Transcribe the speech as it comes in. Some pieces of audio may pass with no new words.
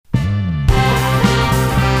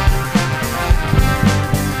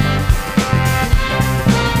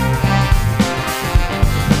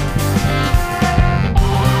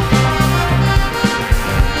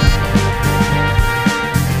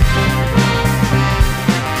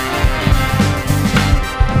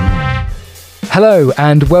Hello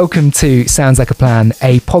and welcome to Sounds Like a Plan,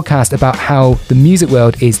 a podcast about how the music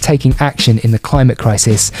world is taking action in the climate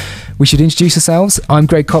crisis. We should introduce ourselves. I'm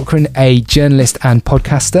Greg Cochran, a journalist and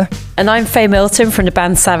podcaster. And I'm Faye Milton from the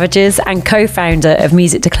band Savages and co-founder of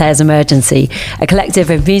Music Declares Emergency, a collective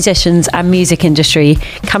of musicians and music industry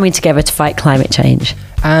coming together to fight climate change.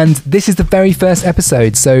 And this is the very first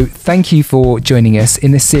episode, so thank you for joining us.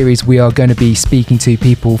 In this series, we are going to be speaking to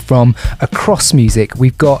people from across music.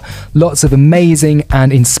 We've got lots of amazing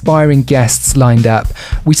and inspiring guests lined up.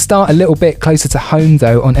 We start a little bit closer to home,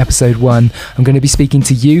 though, on episode 1. I'm going to be speaking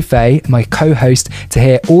to you, Faye, my co-host, to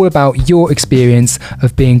hear all about your experience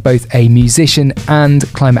of being both a musician and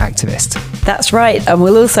climate activist. That's right, and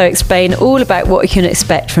we'll also explain all about what you can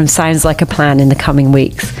expect from Sounds Like a Plan in the coming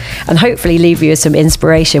weeks, and hopefully leave you with some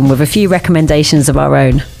inspiration with a few recommendations of our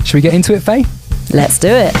own. Should we get into it, Faye? Let's do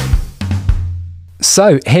it.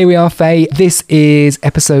 So here we are, Faye. This is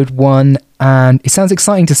episode 1, and it sounds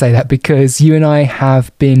exciting to say that because you and I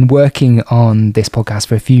have been working on this podcast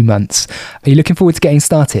for a few months. Are you looking forward to getting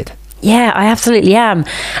started? Yeah, I absolutely am.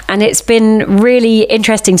 And it's been really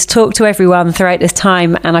interesting to talk to everyone throughout this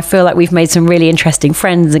time. And I feel like we've made some really interesting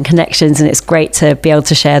friends and connections. And it's great to be able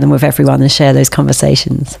to share them with everyone and share those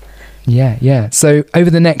conversations. Yeah. So over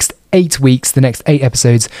the next 8 weeks, the next 8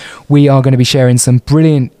 episodes, we are going to be sharing some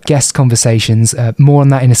brilliant guest conversations. More on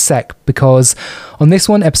that in a sec, because on this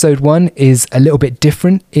one, episode 1 is a little bit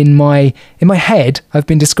different. In my head, I've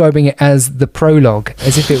been describing it as the prologue,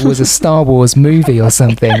 as if it was a Star Wars movie or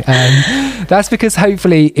something. That's because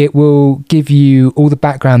hopefully it will give you all the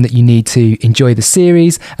background that you need to enjoy the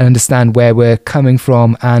series and understand where we're coming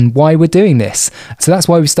from and why we're doing this. So that's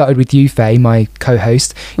why we started with you, Faye, my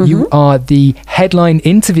co-host. Mm-hmm. You are the headline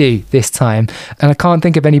interview this time, and I can't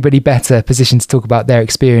think of anybody better positioned to talk about their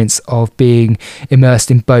experience of being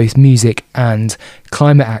immersed in both music and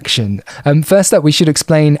climate action. First up, we should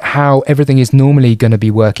explain how everything is normally going to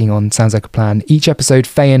be working on Sounds Like a Plan. Each episode,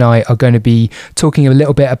 Faye and I are going to be talking a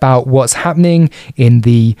little bit about what's happening in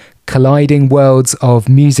the colliding worlds of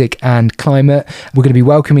music and climate. We're going to be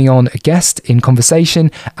welcoming on a guest in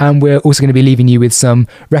conversation, and we're also going to be leaving you with some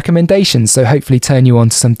recommendations, so hopefully turn you on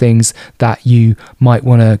to some things that you might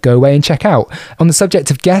want to go away and check out. On the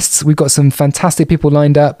subject of guests, we've got some fantastic people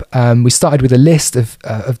lined up. We started with a list of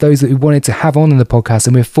those that we wanted to have on the podcast,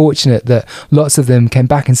 and we're fortunate that lots of them came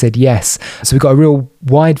back and said yes. So we've got a real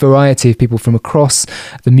wide variety of people from across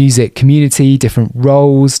the music community, different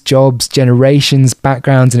roles, jobs, generations,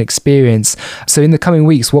 backgrounds and experience. So in the coming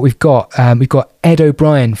weeks, what we've got Ed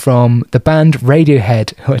O'Brien from the band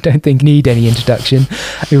Radiohead, who I don't think need any introduction.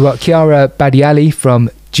 We've got Chiara Badiali from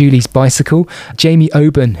Julie's Bicycle, Jamie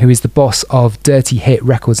Oban, who is the boss of Dirty Hit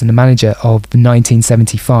Records and the manager of the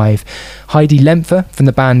 1975, Heidi Lempfer from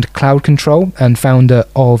the band Cloud Control and founder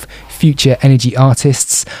of Future Energy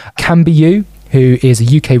Artists, Can Be You, who is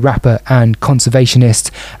a UK rapper and conservationist,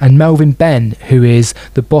 and Melvin Benn, who is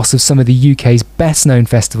the boss of some of the UK's best known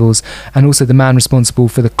festivals and also the man responsible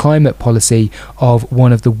for the climate policy of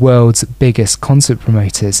one of the world's biggest concert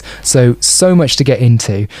promoters. So much to get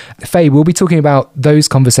into. Faye, we'll be talking about those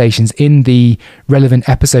conversations in the relevant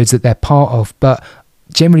episodes that they're part of, but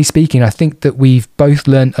generally speaking, I think that we've both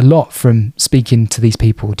learned a lot from speaking to these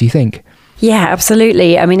people. Do you think? Yeah,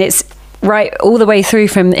 absolutely. I mean, it's right all the way through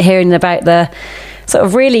from hearing about the sort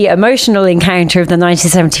of really emotional encounter of the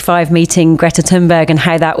 1975 meeting Greta Thunberg and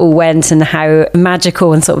how that all went and how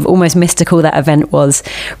magical and sort of almost mystical that event was,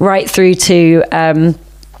 right through to I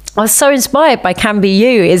was so inspired by Can Be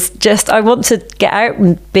You. It's just, I want to get out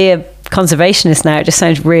and be a conservationist now. It just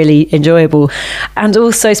sounds really enjoyable. And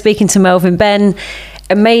also speaking to Melvin Benn,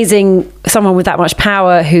 amazing, someone with that much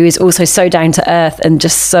power who is also so down to earth and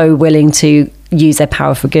just so willing to use their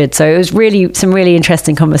power for good. So it was really some really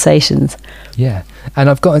interesting conversations. Yeah, and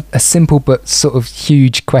I've got a simple but sort of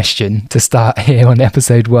huge question to start here on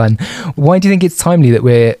episode 1. Why do you think it's timely that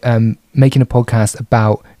we're making a podcast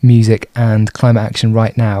about music and climate action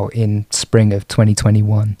right now in spring of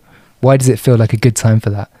 2021? Why does it feel like a good time for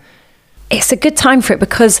that? It's a good time for it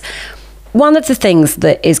because one of the things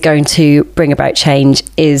that is going to bring about change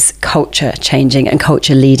is culture changing and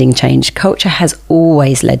culture leading change. Culture has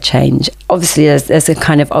always led change. Obviously, there's a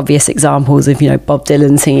kind of obvious examples of, Bob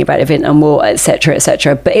Dylan singing about it and more, etc.,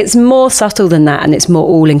 etc. But it's more subtle than that, and it's more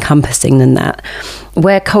all-encompassing than that.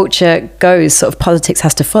 Where culture goes, sort of politics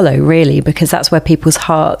has to follow, really, because that's where people's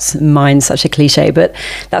hearts and minds, such a cliche, but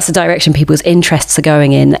that's the direction people's interests are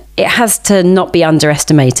going in. It has to not be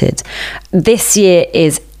underestimated. This year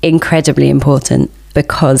is incredibly important.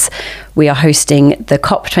 because we are hosting the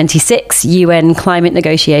COP26 UN climate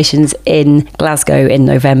negotiations in Glasgow in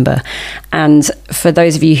November. And for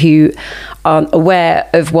those of you who aren't aware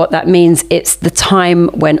of what that means, it's the time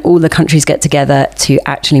when all the countries get together to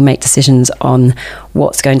actually make decisions on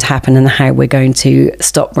what's going to happen and how we're going to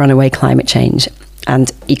stop runaway climate change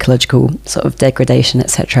and ecological sort of degradation,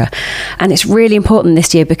 etc. And it's really important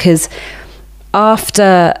this year because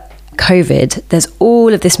after COVID, there's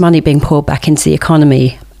all of this money being poured back into the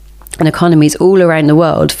economy and economies all around the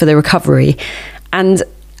world for the recovery. And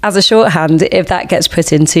as a shorthand, if that gets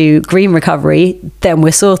put into green recovery, then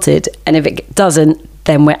we're sorted. And if it doesn't,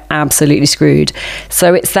 then we're absolutely screwed.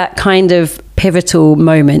 So it's that kind of pivotal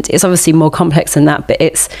moment. It's obviously more complex than that, but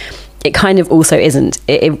it kind of also isn't.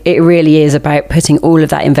 It really is about putting all of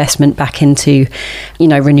that investment back into,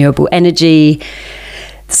 renewable energy,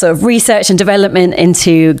 sort of research and development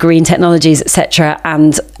into green technologies, etc.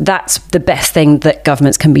 And that's the best thing that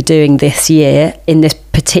governments can be doing this year in this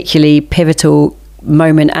particularly pivotal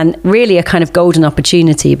moment, and really a kind of golden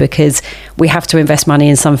opportunity, because we have to invest money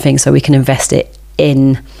in something so we can invest it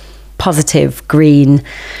in positive green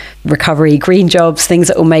recovery, green jobs, things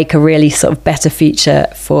that will make a really sort of better future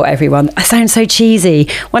for everyone. I sound so cheesy.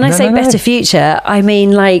 When I say better future, I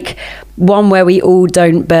mean like one where we all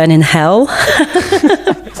don't burn in hell,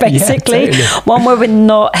 basically. Yeah, totally. One where we're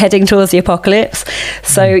not heading towards the apocalypse.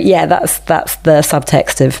 So yeah, that's the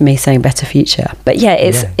subtext of me saying better future. But yeah,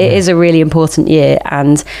 it is a really important year,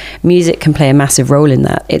 and music can play a massive role in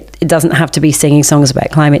that. It doesn't have to be singing songs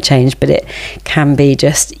about climate change, but it can be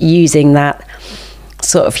just using that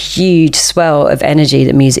sort of huge swell of energy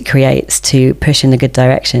that music creates to push in a good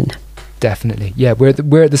direction. Definitely. Yeah,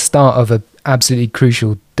 we're at the start of a absolutely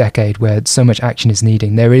crucial decade where so much action is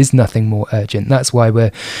needing. There is nothing more urgent. That's why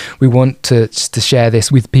we want to share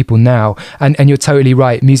this with people now. And you're totally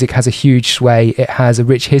right. Music has a huge sway. It has a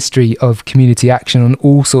rich history of community action on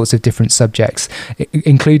all sorts of different subjects,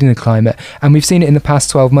 including the climate. And we've seen it in the past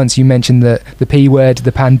 12 months. You mentioned the P word,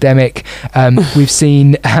 the pandemic. We've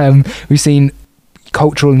seen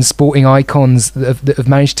cultural and sporting icons that have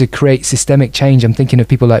managed to create systemic change. I'm thinking of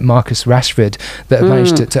people like Marcus Rashford that have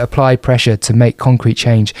managed to apply pressure to make concrete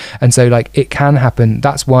change. And so it can happen.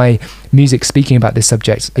 That's why music speaking about this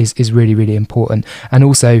subject is really, really important. And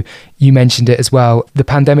also, you mentioned it as well, the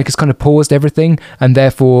pandemic has kind of paused everything, and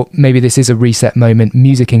therefore maybe this is a reset moment,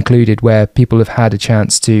 music included, where people have had a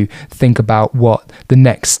chance to think about what the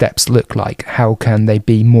next steps look like. How can they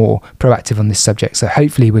be more proactive on this subject? So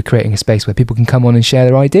hopefully we're creating a space where people can come on and share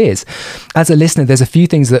their ideas. As a listener, there's a few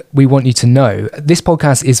things that we want you to know. This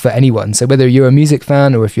podcast is for anyone. So whether you're a music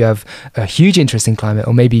fan or if you have a huge interest in climate,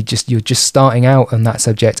 or maybe you're just starting out on that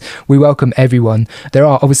subject, we welcome everyone. There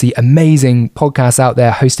are obviously amazing podcasts out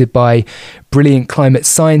there hosted by brilliant climate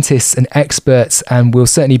scientists and experts, and we'll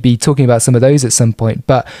certainly be talking about some of those at some point.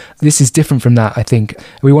 But this is different from that, I think.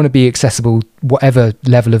 We want to be accessible whatever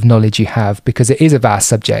level of knowledge you have, because it is a vast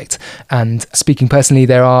subject. And speaking personally,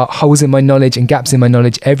 there are holes in my knowledge and gaps in my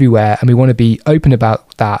knowledge everywhere, and we want to be open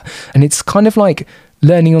about that. And it's kind of like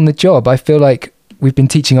learning on the job. I feel like we've been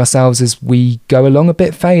teaching ourselves as we go along a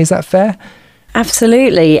bit. Faye, is that fair?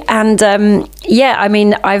 Absolutely. And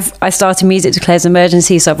I started Music Declares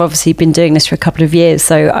Emergency, so I've obviously been doing this for a couple of years,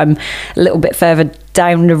 so I'm a little bit further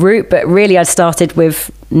down the route, but really I started with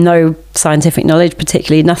no scientific knowledge,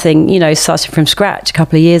 particularly nothing, started from scratch a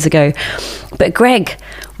couple of years ago. But Greg,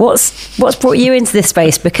 what's brought you into this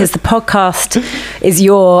space? Because the podcast is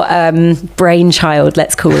your brainchild,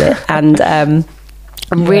 let's call it. And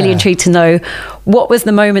I'm really intrigued to know, what was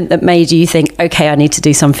the moment that made you think, okay, I need to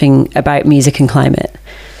do something about music and climate?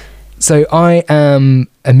 So I am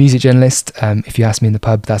a music journalist. If you ask me in the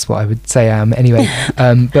pub, that's what I would say I am anyway.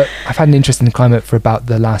 But I've had an interest in the climate for about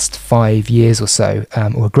the last 5 years or so,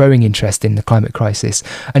 or a growing interest in the climate crisis.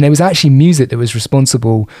 And it was actually music that was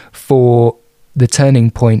responsible for the turning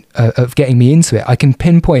point of getting me into it. I can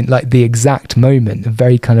pinpoint the exact moment, a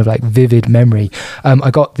very kind of vivid memory.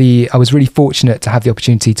 I was really fortunate to have the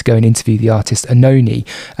opportunity to go and interview the artist Anoni.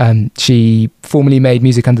 She formerly made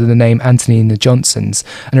music under the name Anthony and the Johnsons,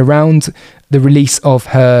 and around the release of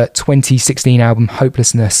her 2016 album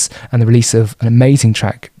Hopelessness and the release of an amazing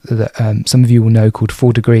track that some of you will know called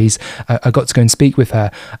 4 Degrees, I got to go and speak with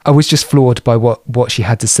her. I was just floored by what she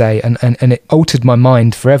had to say, and it altered my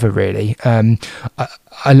mind forever, really.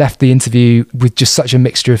 I left the interview with just such a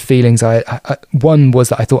mixture of feelings. One was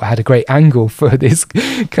that I thought I had a great angle for this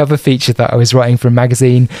cover feature that I was writing for a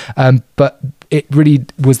magazine, but it really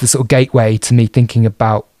was the sort of gateway to me thinking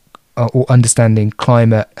about or understanding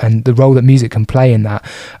climate and the role that music can play in that.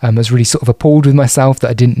 I was really sort of appalled with myself that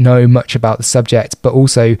I didn't know much about the subject, but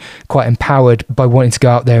also quite empowered by wanting to go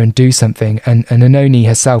out there and do something. And Anoni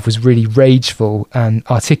herself was really rageful and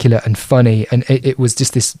articulate and funny, and it was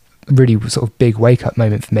just this really sort of big wake up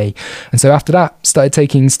moment for me. And so after that, started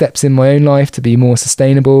taking steps in my own life to be more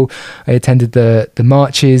sustainable. I attended the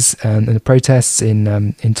marches and the protests in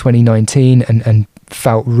 2019 and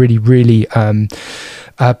felt really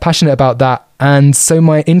passionate about that. And so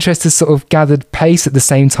my interest has sort of gathered pace at the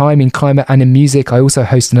same time in climate and in music. I also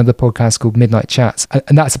host another podcast called Midnight Chats,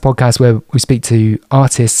 and that's a podcast where we speak to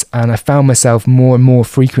artists, and I found myself more and more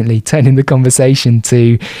frequently turning the conversation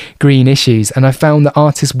to green issues, and I found that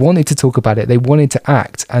artists wanted to talk about it, they wanted to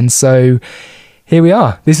act. And so here we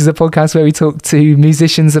are. This is a podcast where we talk to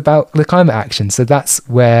musicians about the climate action. So that's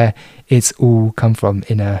where it's all come from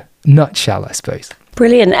in a nutshell, I suppose.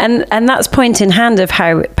 Brilliant. And that's point in hand of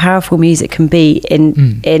how powerful music can be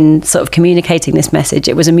in sort of communicating this message.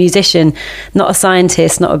 It was a musician, not a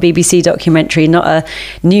scientist, not a BBC documentary, not a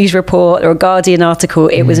news report or a Guardian article.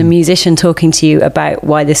 It was a musician talking to you about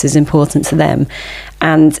why this is important to them.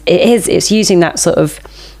 And it's using that sort of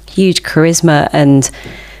huge charisma and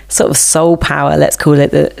sort of soul power, let's call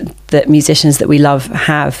it, that musicians that we love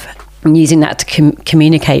have, and using that to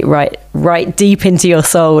communicate right deep into your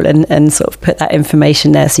soul and sort of put that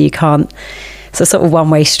information there, so you can't. It's a sort of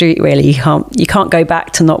one-way street, really. You can't go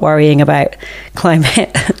back to not worrying about climate.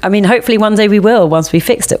 I mean, hopefully one day we will, once we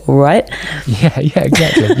fixed it all, right? Yeah,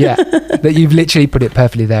 exactly. Yeah, that you've literally put it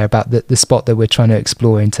perfectly there about the spot that we're trying to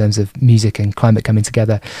explore in terms of music and climate coming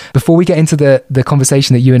together. Before we get into the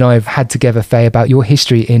conversation that you and I have had together, Faye, about your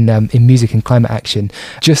history in music and climate action,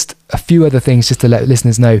 just a few other things just to let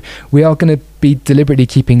listeners know. We are going to be deliberately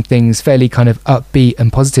keeping things fairly kind of upbeat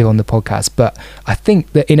and positive on the podcast, but I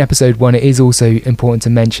think that in episode 1 it is also important to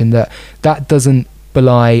mention that doesn't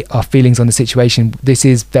belie our feelings on the situation. This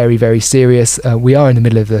is very, very serious. We are in the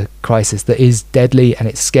middle of a crisis that is deadly, and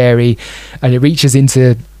it's scary, and it reaches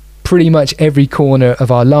into pretty much every corner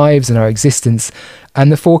of our lives and our existence, and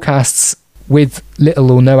the forecasts with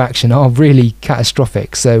little or no action are really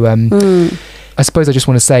catastrophic. So I suppose I just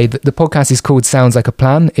want to say that the podcast is called Sounds Like a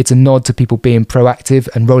Plan. It's a nod to people being proactive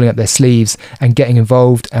and rolling up their sleeves and getting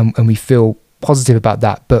involved, and we feel positive about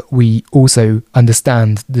that, but we also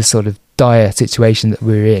understand the sort of dire situation that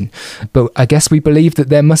we're in. But I guess we believe that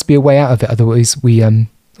there must be a way out of it, otherwise we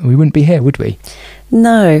wouldn't be here, would we?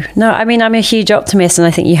 No. I mean, I'm a huge optimist, and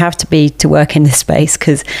I think you have to be to work in this space,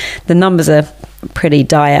 because the numbers are pretty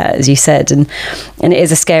dire, as you said, and it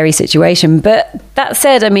is a scary situation. But that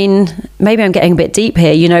said, I mean, maybe I'm getting a bit deep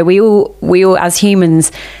here. You know, we all as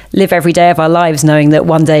humans live every day of our lives knowing that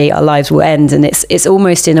one day our lives will end, and it's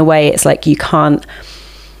almost, in a way, it's like you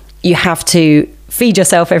have to feed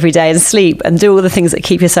yourself every day and sleep and do all the things that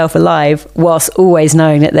keep yourself alive, whilst always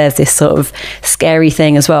knowing that there's this sort of scary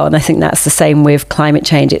thing as well. And I think that's the same with climate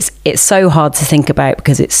change. It's so hard to think about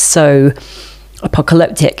because it's so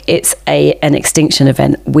apocalyptic. It's an extinction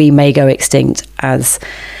event. We may go extinct as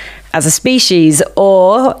a species,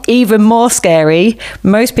 or even more scary,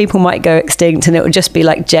 most people might go extinct and it would just be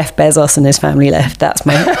like Jeff Bezos and his family left. That's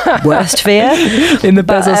my worst fear. In the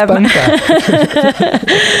Bezos bunker.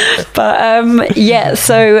 But yeah,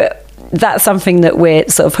 so that's something that we're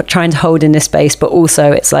sort of trying to hold in this space, but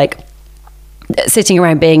also it's like sitting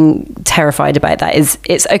around being terrified about that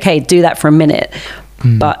it's okay, do that for a minute,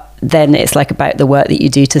 but then it's like about the work that you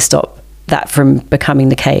do to stop that from becoming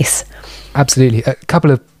the case. Absolutely. A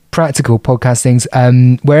couple of practical podcast things.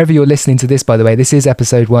 Wherever you're listening to this, by the way, this is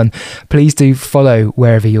episode 1. Please do follow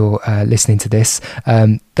wherever you're listening to this.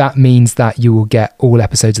 That means that you will get all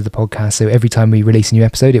episodes of the podcast. So every time we release a new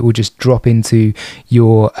episode, it will just drop into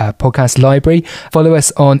your podcast library. Follow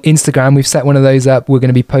us on Instagram. We've set one of those up. We're going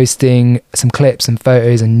to be posting some clips and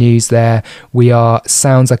photos and news there. We are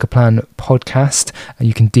Sounds Like a Plan podcast, and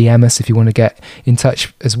you can DM us if you want to get in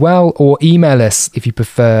touch as well, or email us if you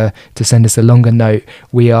prefer to send us a longer note.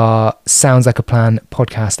 We are Sounds Like a Plan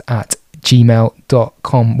podcast at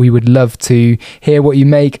gmail.com. We would love to hear what you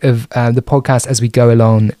make of the podcast as we go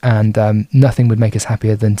along, and nothing would make us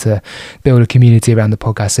happier than to build a community around the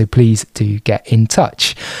podcast, so please do get in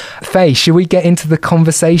touch. Faye, should we get into the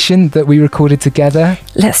conversation that we recorded together?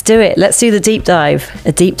 Let's do it. Let's do the deep dive.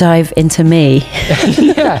 A deep dive into me.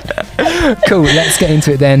 Yeah. Cool. Let's get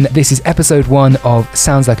into it then. This is episode 1 of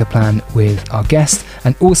Sounds Like a Plan with our guest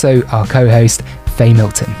and also our co-host, Faye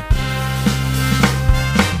Milton.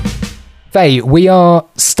 Faye, we are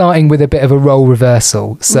starting with a bit of a role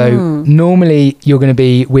reversal. So normally you're going to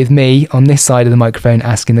be with me on this side of the microphone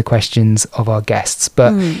asking the questions of our guests.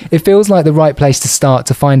 But it feels like the right place to start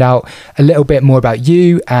to find out a little bit more about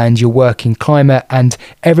you and your work in climate and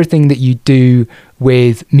everything that you do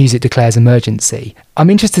with Music Declares Emergency. I'm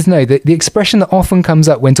interested to know that the expression that often comes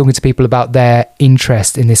up when talking to people about their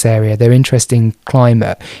interest in this area, their interest in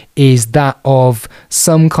climate, is that of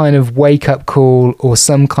some kind of wake-up call or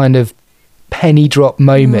some kind of penny drop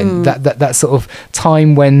moment, that sort of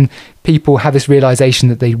time when people have this realization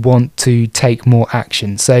that they want to take more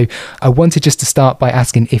action. So I wanted just to start by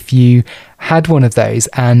asking if you had one of those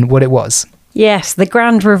and what it was. Yes, the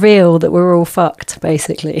grand reveal that we're all fucked,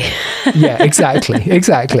 basically. Yeah, exactly.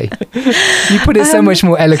 You put it so much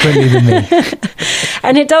more eloquently than me.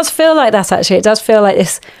 And it does feel like that, actually. It does feel like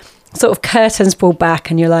this sort of curtains pulled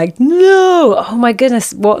back and you're like, no, oh my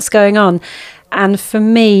goodness, what's going on? And for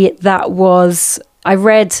me, that was, I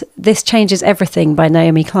read This Changes Everything by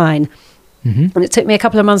Naomi Klein. And it took me a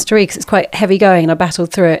couple of months to read because it's quite heavy going and I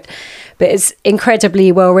battled through it. But it's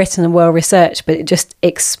incredibly well written and well researched, but it just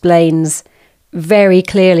explains very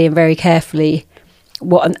clearly and very carefully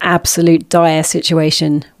what an absolute dire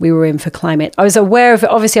situation we were in for climate. I was aware of it.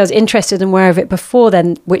 Obviously, I was interested and aware of it before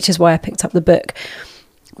then, which is why I picked up the book.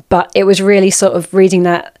 But it was really sort of reading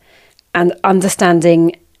that and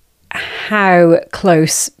understanding how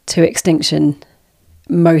close to extinction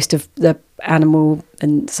most of the animal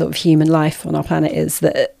and sort of human life on our planet is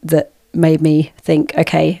that made me think,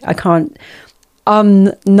 okay, I can't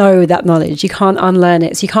unknow that knowledge. You can't unlearn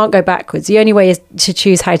it. So you can't go backwards. The only way is to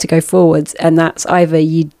choose how to go forwards. And that's either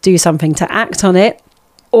you do something to act on it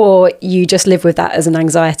or you just live with that as an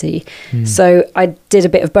anxiety. So I did a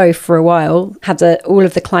bit of both for a while, had all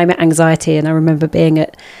of the climate anxiety. And I remember being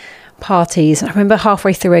at parties. I remember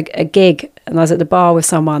halfway through a gig and I was at the bar with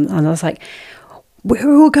someone and I was like,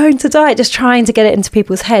 we're all going to die, just trying to get it into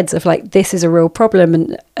people's heads of like, this is a real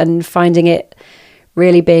problem and finding it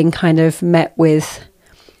really being kind of met with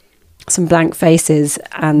some blank faces.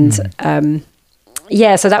 And so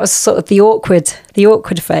that was sort of the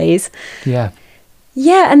awkward phase. Yeah.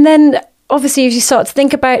 And then obviously if you start to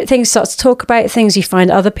think about things, start to talk about things, you find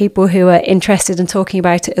other people who are interested in talking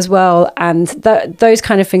about it as well. And those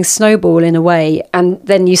kind of things snowball in a way. And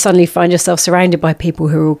then you suddenly find yourself surrounded by people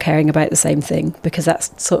who are all caring about the same thing, because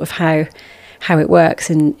that's sort of how it works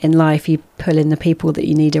in life. You pull in the people that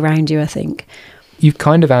you need around you, I think. You've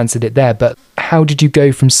kind of answered it there, but how did you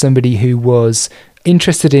go from somebody who was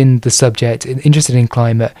interested in the subject, interested in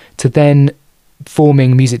climate, to then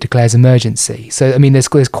forming Music Declares Emergency? So, I mean, there's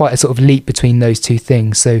quite a sort of leap between those two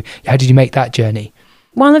things. So how did you make that journey?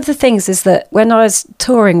 One of the things is that when I was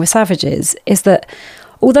touring with Savages is that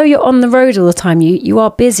although you're on the road all the time, you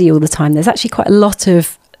are busy all the time. There's actually quite a lot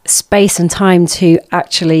of space and time to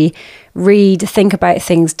actually read, think about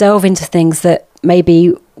things, delve into things that maybe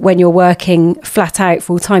when you're working flat out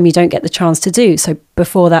full time, you don't get the chance to do. So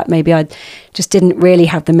before that, maybe I just didn't really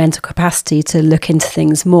have the mental capacity to look into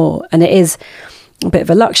things more. And it is a bit of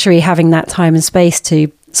a luxury having that time and space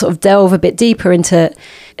to sort of delve a bit deeper into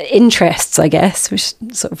interests, I guess, which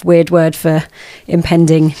is sort of weird word for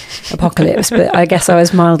impending apocalypse. But I guess I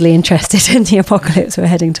was mildly interested in the apocalypse we're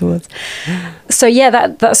heading towards. So yeah,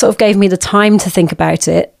 that sort of gave me the time to think about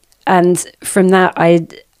it. And from that,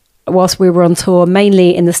 whilst we were on tour,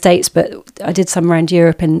 mainly in the States, but I did some around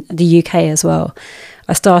Europe and the UK as well,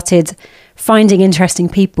 I started finding interesting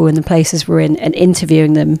people in the places we're in and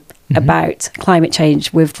interviewing them about climate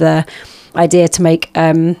change, with the idea to make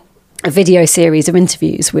a video series of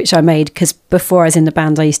interviews, which I made because before I was in the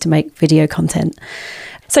band, I used to make video content.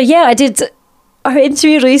 So yeah, I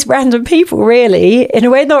interviewed all these random people, really, in a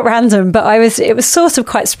way not random, but it was sort of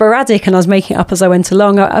quite sporadic and I was making it up as I went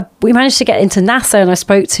along. We managed to get into NASA and I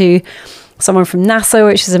spoke to someone from NASA,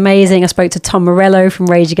 which is amazing. I spoke to Tom Morello from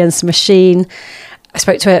Rage Against the Machine. I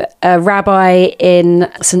spoke to a rabbi in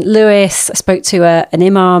St. Louis. I spoke to an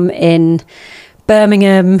imam in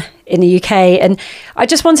Birmingham in the UK. And I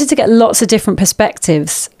just wanted to get lots of different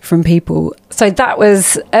perspectives from people. So that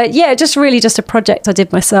was, just really just a project I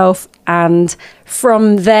did myself. And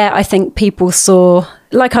from there, I think people saw,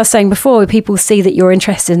 like I was saying before, people see that you're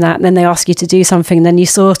interested in that and then they ask you to do something. And then you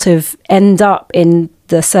sort of end up in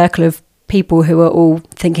the circle of people who are all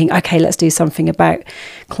thinking, okay, let's do something about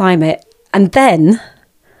climate. And then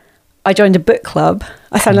I joined a book club.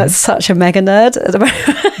 I sound like such a mega nerd at the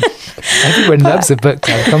moment. Everyone loves a book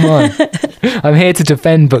club. Come on. I'm here to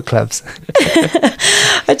defend book clubs.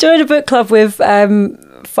 I joined a book club with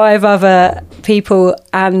 5 other people,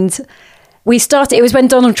 and it was when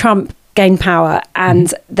Donald Trump gained power,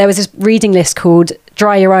 and there was this reading list called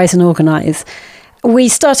dry your eyes and organise. We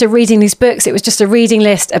started reading these books. It was just a reading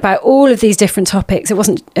list about all of these different topics. It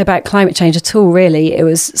wasn't about climate change at all, really. It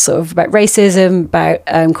was sort of about racism,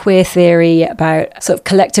 about queer theory, about sort of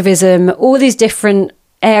collectivism, all these different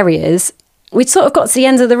areas. We'd sort of got to the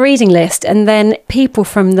end of the reading list, and then people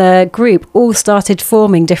from the group all started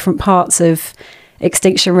forming different parts of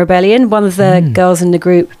Extinction Rebellion. One of the girls in the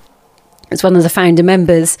group was one of the founder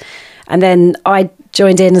members. And then I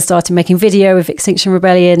joined in and started making video of Extinction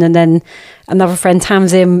Rebellion. And then another friend,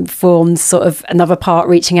 Tamzin, formed sort of another part,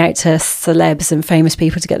 reaching out to celebs and famous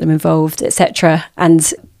people to get them involved, etc.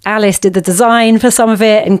 And Alice did the design for some of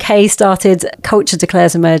it, and Kay started Culture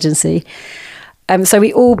Declares Emergency. So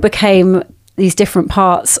we all became these different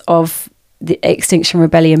parts of the Extinction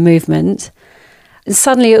Rebellion movement. And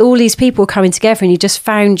suddenly all these people coming together, and you just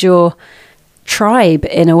found your tribe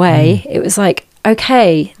in a way. It was like,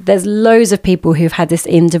 okay, there's loads of people who've had this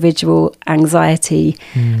individual anxiety,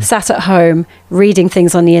 sat at home, reading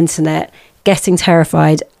things on the internet, getting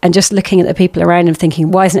terrified, and just looking at the people around them thinking,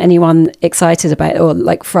 why isn't anyone excited about it or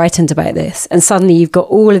like frightened about this? And suddenly you've got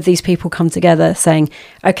all of these people come together saying,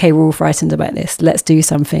 okay, we're all frightened about this, let's do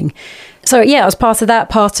something. So yeah, I was part of that,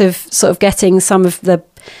 part of sort of getting some of the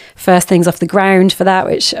first things off the ground for that,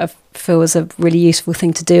 which I feel was a really useful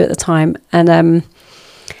thing to do at the time. And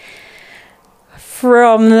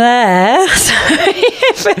from there, sorry,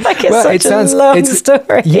 I feel like it's a long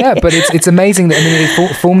story. Yeah, but it's amazing that, I mean,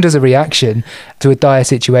 it formed as a reaction to a dire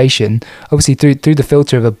situation, obviously through the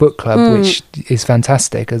filter of a book club, which is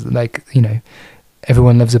fantastic, as like, you know,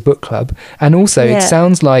 everyone loves a book club. And also it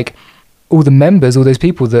sounds like all the members, all those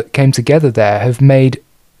people that came together there have made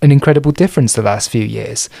an incredible difference the last few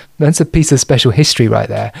years. That's a piece of special history right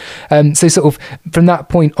there. So sort of from that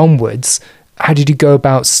point onwards, how did you go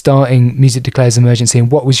about starting Music Declares Emergency,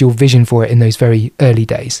 and what was your vision for it in those very early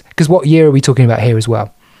days? Because what year are we talking about here as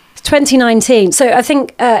well? 2019. So I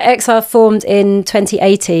think XR formed in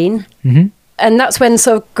 2018. And that's when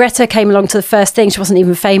sort of Greta came along to the first thing. She wasn't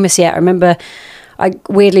even famous yet. I remember I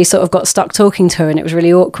weirdly sort of got stuck talking to her, and it was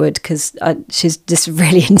really awkward because she's this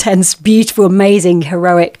really intense, beautiful, amazing,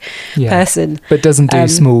 heroic person. But doesn't do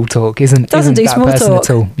small talk, isn't do that small person talk at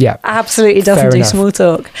all. Yeah, absolutely doesn't do small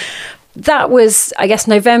talk. That was, I guess,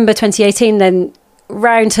 November 2018. Then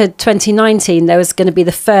round to 2019, there was going to be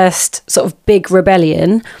the first sort of big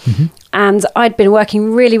rebellion. And I'd been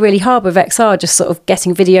working really, really hard with XR, just sort of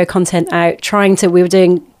getting video content out, we were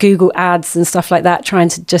doing Google ads and stuff like that, trying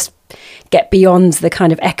to just get beyond the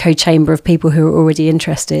kind of echo chamber of people who were already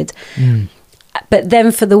interested. But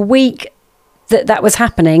then for the week that was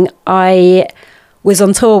happening, I was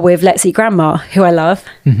on tour with Let's Eat Grandma, who I love.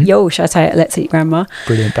 Yo, shout out Let's Eat Grandma.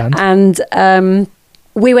 Brilliant band. And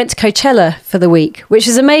we went to Coachella for the week, which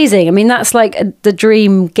is amazing. I mean, that's like the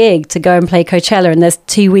dream gig, to go and play Coachella. And there's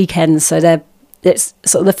 2 weekends. So it's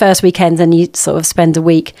sort of the first weekend, and you sort of spend a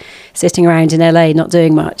week sitting around in LA not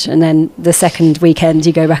doing much. And then the second weekend,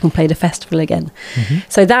 you go back and play the festival again.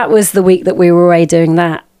 So that was the week that we were away doing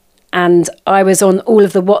that. And I was on all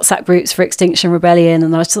of the WhatsApp groups for Extinction Rebellion,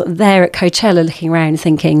 and I was sort of there at Coachella looking around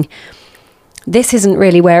thinking, this isn't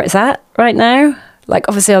really where it's at right now. Like,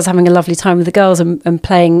 obviously I was having a lovely time with the girls and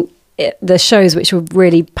playing the shows, which were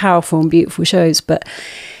really powerful and beautiful shows, but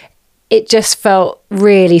it just felt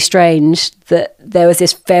really strange that there was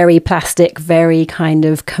this very plastic, very kind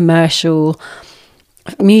of commercial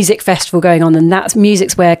music festival going on, and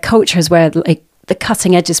music's where culture is where like the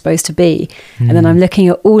cutting edge is supposed to be. And then I'm looking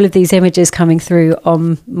at all of these images coming through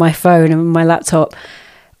on my phone and my laptop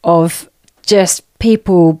of just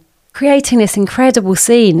people creating this incredible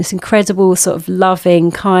scene, this incredible sort of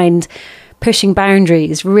loving, kind, pushing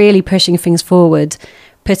boundaries, really pushing things forward,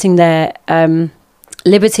 putting their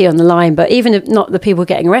liberty on the line. But even if not the people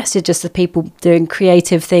getting arrested, just the people doing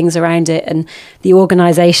creative things around it and the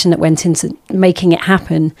organisation that went into making it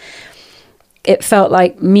happen. It felt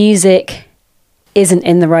like music isn't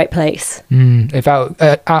in the right place. It felt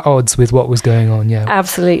at odds with what was going on, yeah.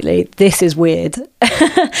 Absolutely. This is weird.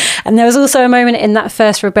 And there was also a moment in that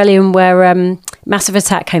first rebellion where Massive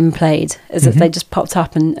Attack came and played, as if they just popped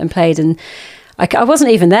up and played. And I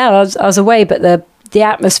wasn't even there. I was away, but the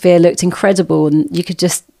atmosphere looked incredible, and you could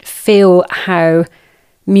just feel how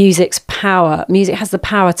music has the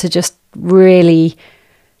power to just really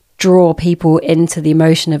draw people into the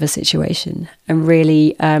emotion of a situation and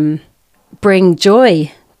really bring joy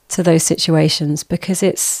to those situations, because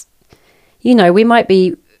it's, you know, we might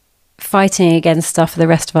be fighting against stuff for the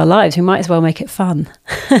rest of our lives. We might as well make it fun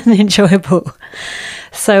and enjoyable.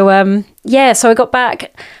 So so I got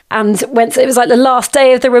back and it was like the last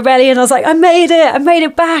day of the rebellion. I was like, I made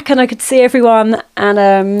it back, and I could see everyone.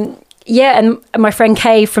 And yeah, and my friend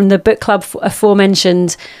Kay from the book club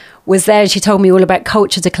aforementioned was there, and she told me all about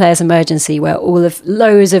Culture Declares Emergency, where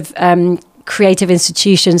loads of creative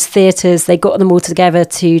institutions, theatres, they got them all together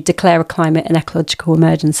to declare a climate and ecological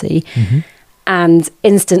emergency. Mm-hmm. And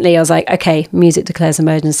instantly I was like, okay, Music Declares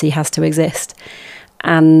Emergency has to exist.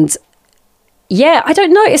 And yeah, I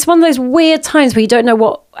don't know. It's one of those weird times where you don't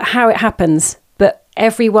know how it happens. But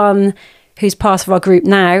everyone who's part of our group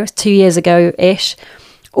now, 2 years ago-ish,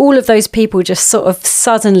 all of those people just sort of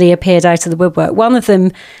suddenly appeared out of the woodwork. One of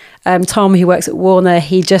them, Tom, who works at Warner,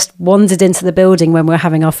 he just wandered into the building when we were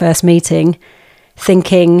having our first meeting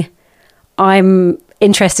thinking, I'm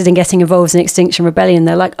interested in getting involved in Extinction Rebellion.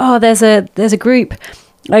 They're like, oh, there's a group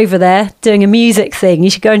over there doing a music thing. You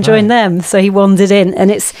should go and join them. So he wandered in, and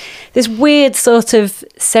it's this weird sort of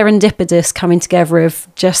serendipitous coming together of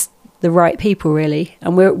just the right people, really.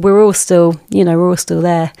 And we're all still, we're all still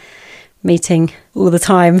there, meeting all the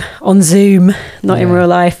time on Zoom, not in real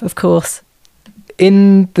life, of course.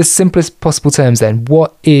 In the simplest possible terms then,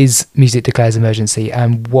 what is Music Declares Emergency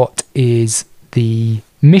and what is the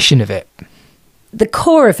mission of it? The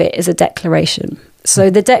core of it is a declaration. So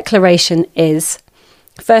the declaration is,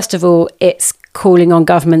 first of all, it's calling on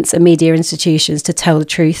governments and media institutions to tell the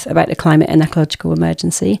truth about the climate and ecological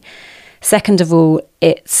emergency. Second of all,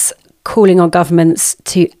 it's calling on governments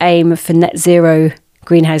to aim for net zero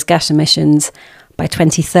greenhouse gas emissions by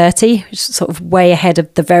 2030, which is sort of way ahead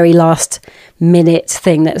of the very last minute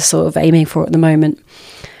thing that's sort of aiming for at the moment.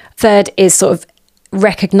 Third is sort of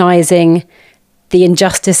recognising the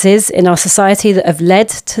injustices in our society that have led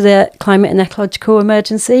to the climate and ecological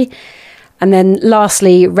emergency. And then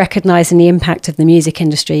lastly, recognising the impact of the music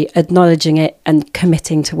industry, acknowledging it and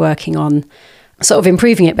committing to working on sort of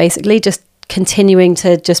improving it, basically, just continuing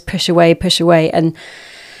to just push on,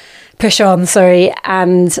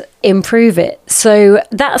 and improve it. So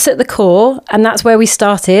that's at the core, and that's where we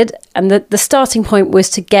started. And the starting point was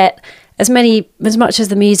to get as much as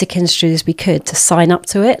the music industry as we could to sign up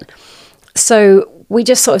to it. So we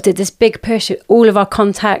just sort of did this big push, all of our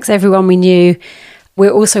contacts, everyone we knew.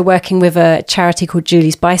 We're also working with a charity called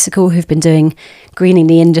Julie's Bicycle, who've been doing greening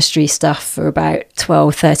the industry stuff for about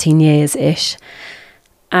 12, 13 years-ish.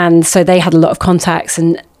 And so they had a lot of contacts,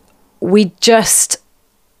 and we just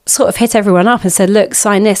sort of hit everyone up and said, look,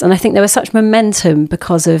 sign this. And I think there was such momentum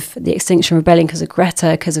because of the Extinction Rebellion, because of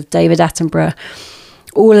Greta, because of David Attenborough,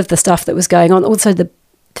 all of the stuff that was going on. Also the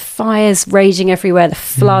fires raging everywhere, the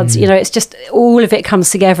floods, it's just all of it comes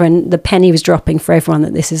together, and the penny was dropping for everyone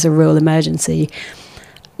that this is a real emergency.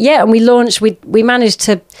 Yeah, and we launched, we managed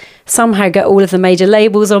to somehow get all of the major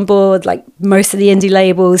labels on board, like most of the indie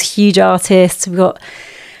labels, huge artists. We've got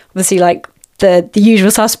obviously like the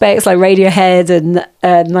usual suspects like Radiohead and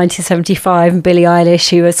 1975 and Billie Eilish,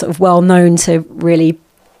 who are sort of well known to really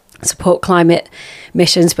support climate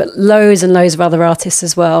missions, but loads and loads of other artists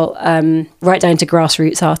as well, right down to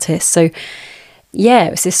grassroots artists. So yeah,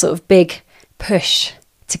 it was this sort of big push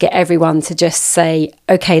to get everyone to just say,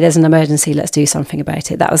 okay, there's an emergency, let's do something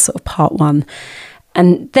about it. That was sort of part one.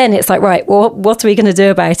 And then it's like, right, well, what are we going to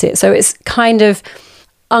do about it? So it's kind of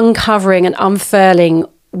uncovering and unfurling,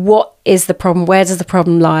 what is the problem? Where does the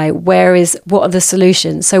problem lie? What are the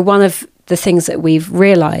solutions? So one of the things that we've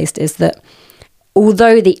realized is that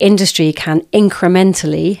although the industry can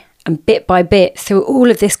incrementally and bit by bit through all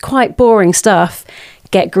of this quite boring stuff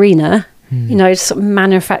get greener, sort of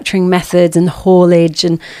manufacturing methods and haulage,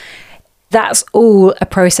 and that's all a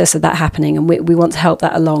process of that happening, and we want to help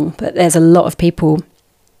that along. But there's a lot of people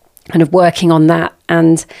kind of working on that,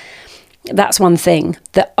 and that's one thing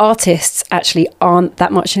that artists actually aren't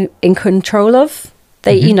that much in control of.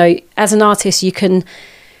 They, as an artist, you can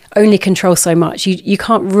only control so much. You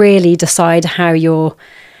can't really decide how your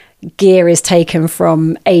gear is taken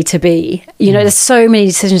from A to B. There's so many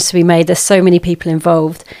decisions to be made. There's so many people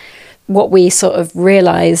involved. What we sort of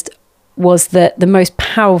realized was that the most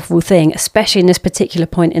powerful thing, especially in this particular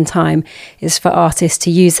point in time, is for artists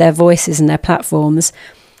to use their voices and their platforms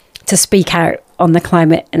to speak out on the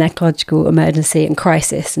climate and ecological emergency and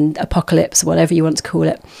crisis and apocalypse, whatever you want to call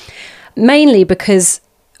it. Mainly because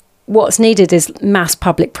what's needed is mass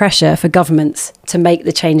public pressure for governments to make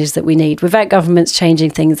the changes that we need. Without governments changing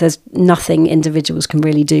things, there's nothing individuals can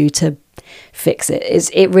really do to fix it.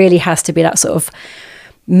 It really has to be that sort of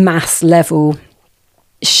mass level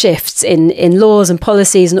shifts in laws and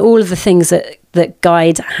policies and all of the things that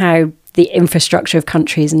guide how the infrastructure of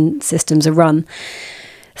countries and systems are run.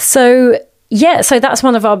 So that's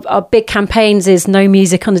one of our big campaigns is No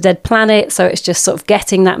Music on a Dead Planet. So it's just sort of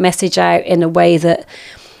getting that message out in a way that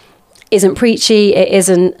isn't preachy, it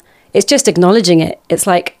isn't it's just acknowledging it. It's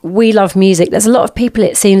like, we love music. There's a lot of people,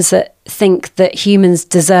 it seems, that think that humans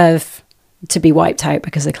deserve to be wiped out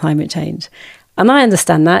because of climate change. And I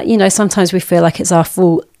understand that. You know, sometimes we feel like it's our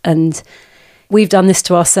fault and we've done this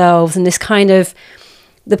to ourselves, and this kind of,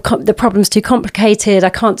 the problem's too complicated, I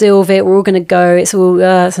can't deal with it, we're all going to go, it's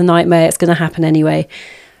a nightmare, it's going to happen anyway.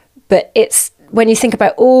 But it's, when you think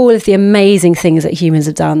about all of the amazing things that humans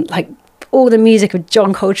have done, like all the music of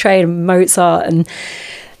John Coltrane and Mozart, and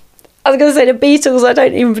I was going to say the Beatles, I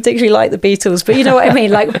don't even particularly like the Beatles, but you know what I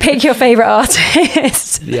mean, like pick your favourite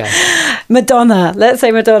artist. Yeah. Madonna, let's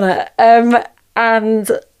say Madonna.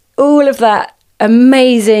 And all of that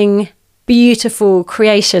amazing, beautiful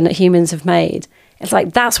creation that humans have made. It's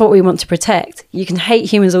like, that's what we want to protect. You can hate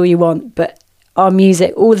humans all you want, but our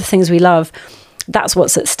music, all the things we love, that's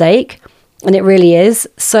what's at stake. And it really is.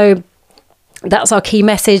 So that's our key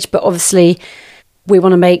message. But obviously, we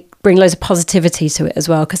want to bring loads of positivity to it as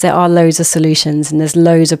well, because there are loads of solutions and there's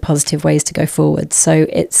loads of positive ways to go forward. So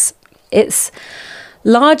it's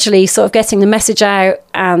largely sort of getting the message out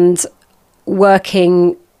and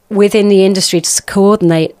working within the industry to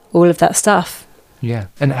coordinate all of that stuff. Yeah.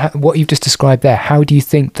 And what you've just described there, how do you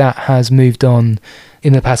think that has moved on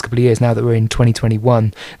in the past couple of years, now that we're in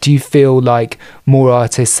 2021? Do you feel like more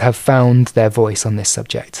artists have found their voice on this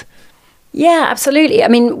subject? Yeah, absolutely. I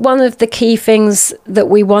mean, one of the key things that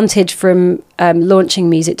we wanted from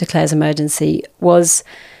launching Music Declares Emergency was,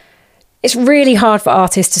 it's really hard for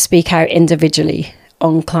artists to speak out individually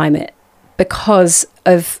on climate because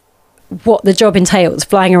of what the job entails,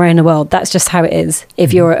 flying around the world. That's just how it is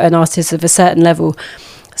if you're an artist of a certain level.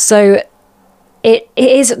 So it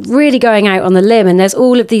is really going out on the limb, and there's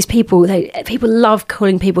all of these people, people love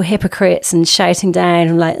calling people hypocrites and shouting down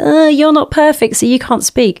and like, oh, you're not perfect, so you can't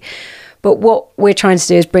speak. But what we're trying to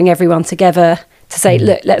do is bring everyone together to say,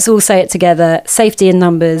 look, let's all say it together, safety in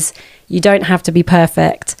numbers, you don't have to be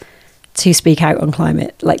perfect to speak out on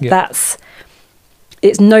climate. Like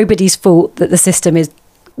it's nobody's fault that the system is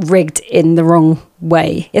rigged in the wrong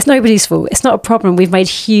way. It's nobody's fault. It's not a problem. We've made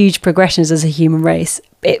huge progressions as a human race.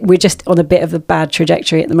 We're just on a bit of a bad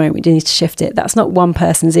trajectory at the moment. We need to shift it. That's not one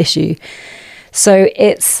person's issue. So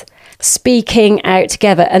it's speaking out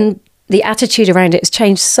together, and the attitude around it has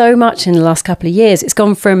changed so much in the last couple of years. It's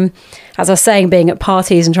gone from, as I was saying, being at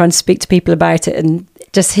parties and trying to speak to people about it and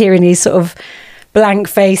just hearing these sort of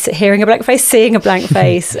hearing a blank face, seeing a blank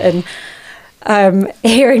face, and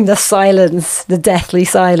hearing the silence, the deathly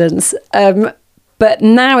silence. But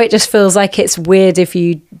now it just feels like it's weird if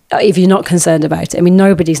you're not concerned about it. I mean,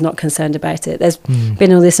 nobody's not concerned about it. There's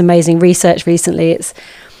been all this amazing research recently. It's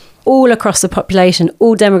all across the population,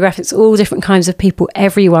 all demographics, all different kinds of people.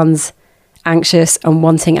 Everyone's anxious and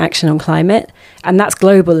wanting action on climate. And that's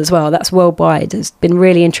global as well. That's worldwide. There's been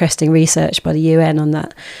really interesting research by the UN on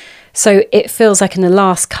that. So it feels like in the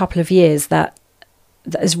last couple of years that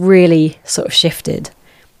has really sort of shifted.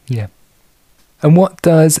 Yeah. And what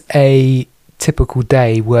does a typical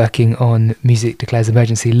day working on Music Declares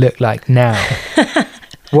Emergency look like now?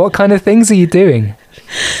 What kind of things are you doing?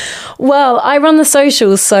 Well, I run the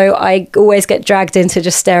socials, so I always get dragged into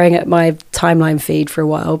just staring at my timeline feed for a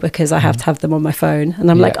while because I have to have them on my phone. And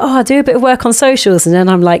I'm like, oh, I'll do a bit of work on socials. And then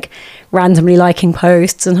I'm like randomly liking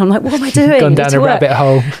posts. And I'm like, what am I doing? Gone down a rabbit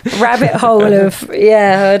hole. Rabbit hole of,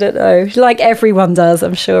 I don't know. Like everyone does.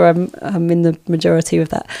 I'm sure I'm in the majority of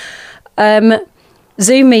that.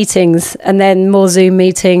 Zoom meetings, and then more Zoom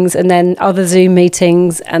meetings, and then other Zoom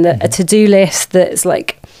meetings, and a to-do list that's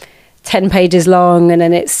like 10 pages long, and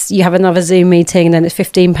then you have another Zoom meeting, and then it's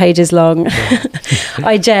 15 pages long.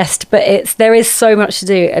 I jest, but there is so much to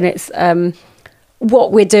do, and it's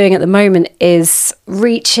what we're doing at the moment is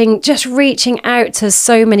reaching out to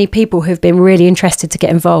so many people who've been really interested to get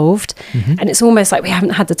involved, and it's almost like we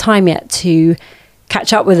haven't had the time yet to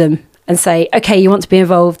catch up with them and say, okay, you want to be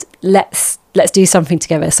involved, let's do something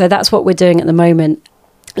together. So that's what we're doing at the moment,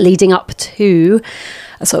 leading up to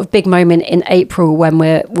a sort of big moment in April when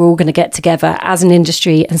we're all going to get together as an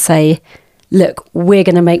industry and say, look, we're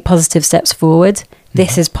going to make positive steps forward.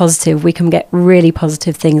 This is positive. We can get really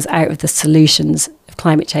positive things out of the solutions of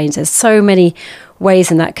climate change. There's so many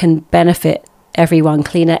ways in that can benefit everyone.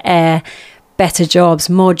 Cleaner air, better jobs,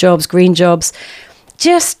 more jobs, green jobs,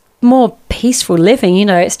 just more peaceful living.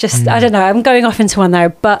 It's just, I don't know, I'm going off into one now,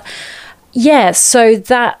 but yeah, so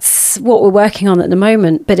that's what we're working on at the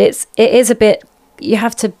moment. But it is a bit, you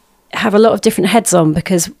have to have a lot of different heads on,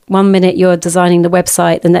 because one minute you're designing the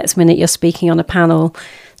website, the next minute you're speaking on a panel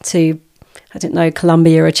to, I don't know,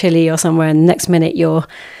 Colombia or Chile or somewhere, and the next minute you're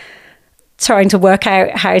trying to work out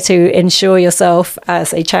how to insure yourself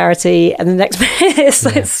as a charity, and the next it's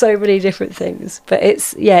like so many different things, but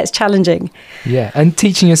it's challenging. Yeah. And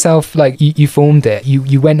teaching yourself, like you formed it,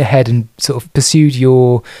 you went ahead and sort of pursued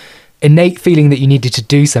your innate feeling that you needed to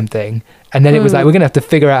do something, and then it was like, we're gonna have to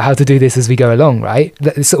figure out how to do this as we go along, right?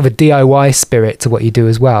 There's sort of a DIY spirit to what you do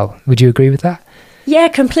as well. Would you agree with that? Yeah,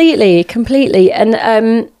 completely.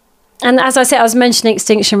 And as I said, I was mentioning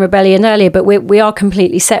Extinction Rebellion earlier, but we are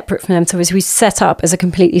completely separate from them. So we set up as a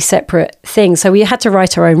completely separate thing. So we had to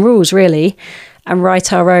write our own rules, really, and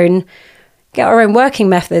get our own working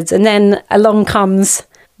methods. And then along comes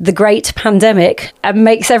the great pandemic and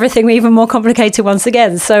makes everything even more complicated once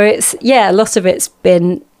again. So it's, a lot of it's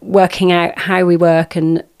been working out how we work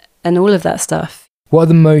and all of that stuff. What are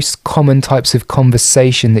the most common types of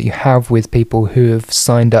conversation that you have with people who have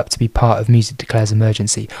signed up to be part of Music Declares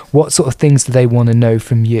Emergency? What sort of things do they want to know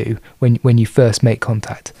from you when you first make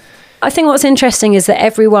contact? I think what's interesting is that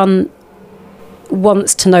everyone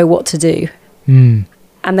wants to know what to do. And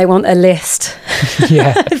they want a list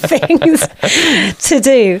of things to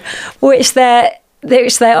do, which there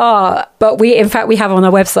are. But we have on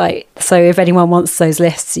our website. So if anyone wants those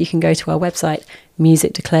lists, you can go to our website,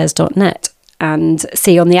 musicdeclares.net. and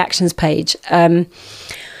see on the actions page.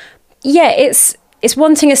 It's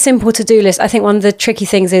wanting a simple to-do list. I think one of the tricky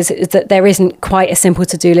things is that there isn't quite a simple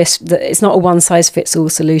to-do list. That it's not a one-size-fits-all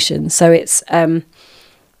solution. So it's a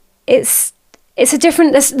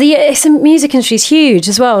different. The music industry is huge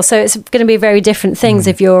as well. So it's going to be very different things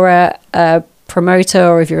if you're a promoter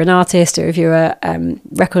or if you're an artist or if you're a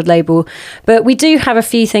record label. But we do have a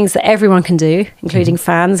few things that everyone can do, including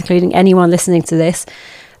fans, including anyone listening to this.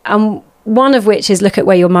 One of which is look at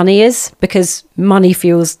where your money is, because money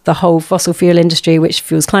fuels the whole fossil fuel industry, which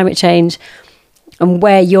fuels climate change. And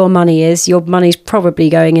where your money's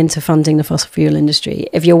probably going into funding the fossil fuel industry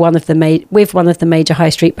if you're with one of the major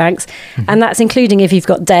high street banks. And that's including if you've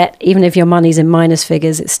got debt. Even if your money's in minus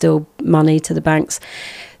figures, it's still money to the banks.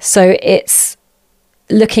 So it's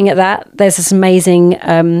looking at that. There's this amazing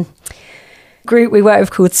group we work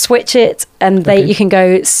with called Switch It, and you can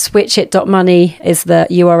go switchit.money is the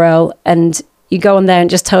URL, and you go on there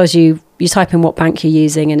and it just tells you type in what bank you're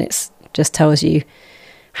using, and it just tells you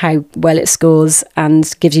how well it scores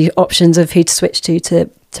and gives you options of who to switch to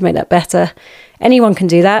make that better. Anyone can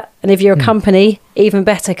do that, and if you're a company, even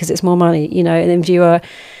better, because it's more money, and if you are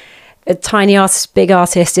a tiny artist, big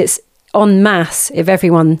artist, it's en masse. If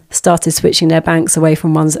everyone started switching their banks away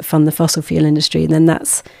from ones that fund the fossil fuel industry, then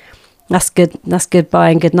that's good. That's goodbye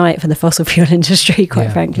and good night for the fossil fuel industry,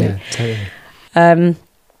 quite frankly. Yeah,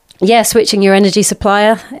 totally. Switching your energy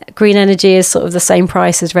supplier. Green energy is sort of the same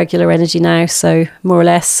price as regular energy now, so more or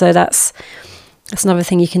less. So that's another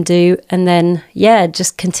thing you can do. And then,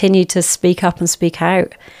 just continue to speak up and speak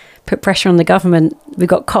out. Put pressure on the government. We've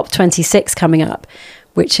got COP26 coming up,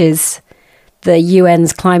 which is the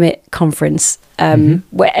UN's climate conference,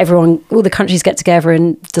 where all the countries get together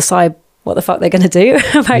and decide what the fuck they're going to do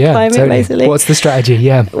about climate, totally. Basically. What's the strategy?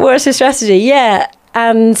 What's the strategy? Yeah.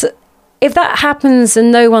 And if that happens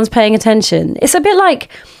and no one's paying attention, it's a bit like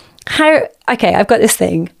I've got this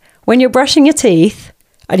thing. When you're brushing your teeth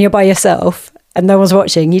and you're by yourself and no one's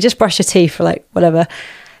watching, you just brush your teeth for like whatever.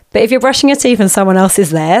 But if you're brushing your teeth and someone else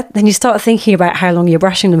is there, then you start thinking about how long you're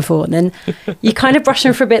brushing them for. And then you kind of brush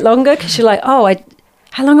them for a bit longer because you're like,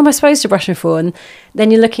 how long am I supposed to brush them for? And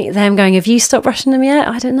then you're looking at them going, have you stopped brushing them yet?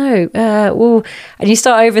 I don't know. And you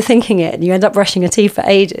start overthinking it and you end up brushing your teeth for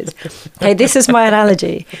ages. Okay, this is my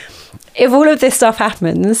analogy. If all of this stuff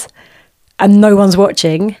happens and no one's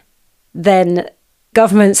watching, then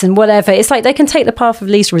governments and whatever, it's like they can take the path of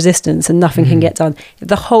least resistance and nothing can get done. If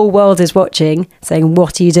the whole world is watching, saying,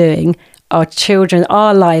 what are you doing?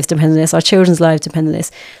 Our lives depend on this. Our children's lives depend on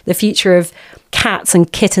this. The future of cats and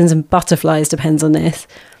kittens and butterflies depends on this.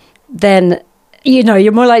 Then,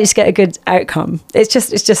 you're more likely to get a good outcome. It's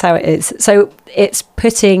just how it is. So it's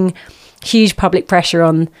putting huge public pressure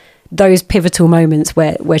on those pivotal moments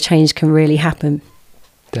where change can really happen.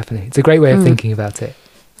 Definitely. It's a great way of thinking about it.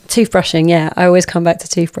 Toothbrushing, I always come back to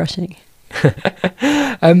toothbrushing.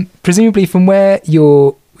 Presumably from where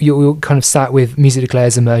you're kind of sat with Music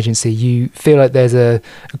Declares Emergency, you feel like there's a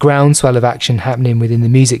groundswell of action happening within the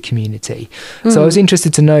music community. So I was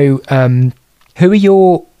interested to know, who are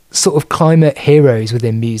your sort of climate heroes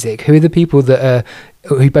within music? Who are the people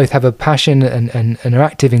who both have a passion and are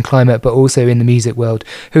active in climate, but also in the music world?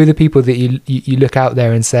 Who are the people that you look out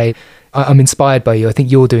there and say, I'm inspired by you, I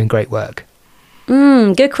think you're doing great work?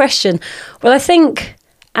 Good question. Well, I think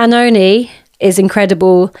Anoni is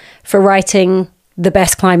incredible for writing the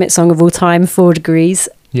best climate song of all time, 4 Degrees.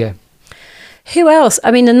 Yeah. Who else?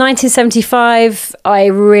 I mean, in 1975, I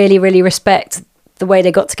really, really respect the way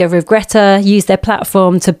they got together with Greta, used their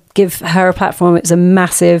platform to give her a platform. It was a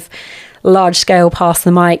massive, large scale pass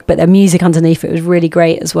the mic, but their music underneath it was really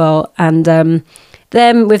great as well. And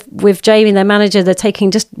them with Jamie, their manager, they're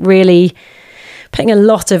just really putting a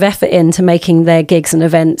lot of effort into making their gigs and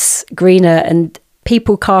events greener, and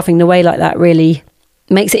people carving the way like that really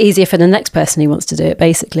makes it easier for the next person who wants to do it.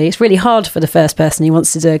 Basically, it's really hard for the first person who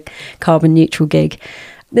wants to do a carbon neutral gig.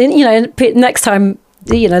 Then, next time,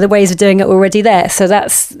 the ways of doing it are already there. So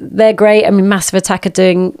they're great. I mean, Massive Attack are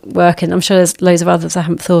doing work, and I'm sure there's loads of others I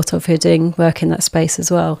haven't thought of who are doing work in that space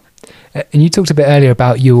as well. And you talked a bit earlier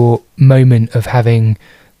about your moment of having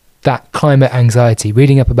that climate anxiety,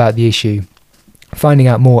 reading up about the issue, finding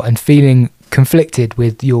out more, and feeling conflicted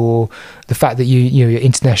with the fact that you're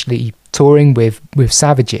internationally touring with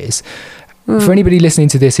Savages. For anybody listening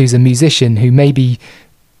to this who's a musician who maybe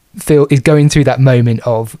is going through that moment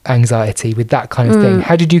of anxiety with that kind of thing,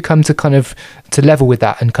 how did you come to level with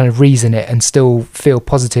that and kind of reason it and still feel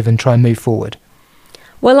positive and try and move forward?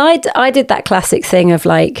 Well, I did that classic thing of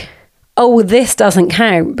like, oh, this doesn't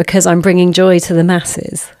count because I'm bringing joy to the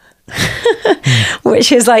masses.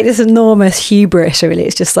 Which is like this enormous hubris, really.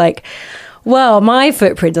 It's just like, well, my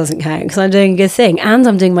footprint doesn't count because I'm doing a good thing, and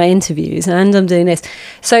I'm doing my interviews, and I'm doing this.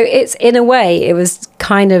 So it's, in a way, it was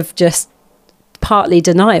kind of just partly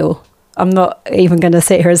denial. I'm not even going to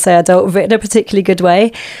sit here and say I dealt with it in a particularly good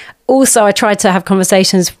way. Also, I tried to have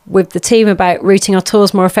conversations with the team about routing our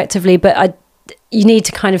tours more effectively, but you need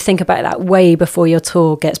to kind of think about that way before your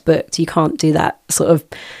tour gets booked. You can't do that sort of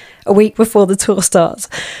a week before the tour starts.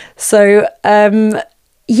 So, I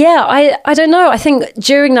don't know. I think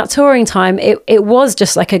during that touring time, it was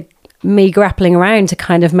just like me grappling around to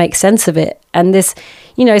kind of make sense of it. And this,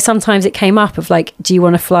 sometimes it came up of like, do you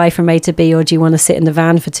want to fly from A to B, or do you want to sit in the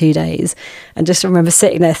van for 2 days? And just remember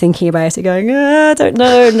sitting there thinking about it, going, I don't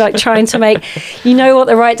know, and like trying to make, what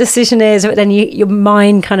the right decision is, but then your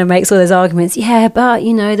mind kind of makes all those arguments. Yeah, but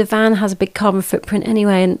the van has a big carbon footprint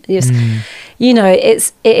anyway, and just,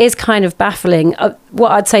 it is kind of baffling.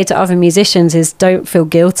 What I'd say to other musicians is don't feel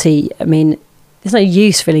guilty. I mean, there's no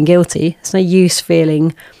use feeling guilty. There's no use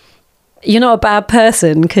feeling you're not a bad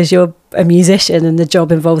person because you're a musician and the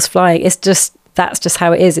job involves flying. That's just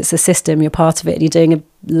how it is. It's a system. You're part of it. And you're doing a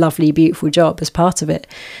lovely, beautiful job as part of it.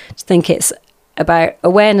 I just think it's about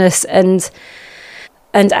awareness and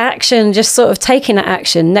action, just sort of taking that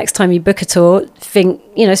action. Next time you book a tour,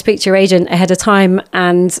 speak to your agent ahead of time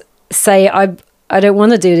and say, I don't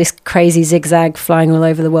want to do this crazy zigzag flying all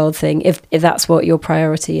over the world thing, if that's what your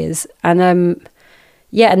priority is. And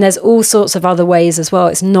and there's all sorts of other ways as well.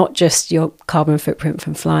 It's not just your carbon footprint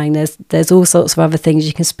from flying. There's all sorts of other things.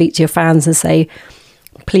 You can speak to your fans and say,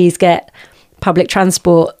 please get public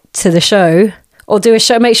transport to the show, or do a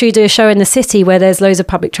show. Make sure you do a show in the city where there's loads of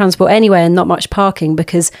public transport anyway and not much parking,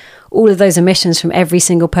 because all of those emissions from every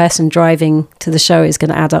single person driving to the show is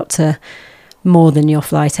going to add up to more than your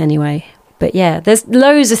flight anyway. But yeah, there's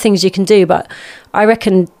loads of things you can do, but I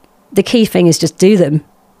reckon the key thing is just do them.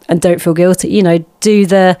 And don't feel guilty,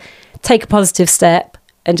 take a positive step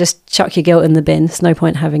and just chuck your guilt in the bin. There's no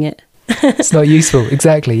point having it. It's not useful.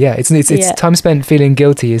 Exactly. Yeah. It's time spent feeling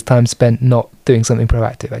guilty is time spent not doing something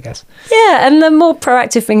proactive, I guess. Yeah. And the more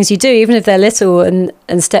proactive things you do, even if they're little and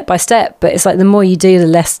step by step, but it's like the more you do, the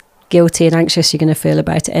less guilty and anxious you're going to feel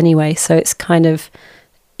about it anyway. So it's kind of,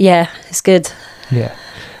 it's good. Yeah.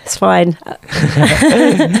 It's fine.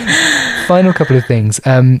 Final couple of things.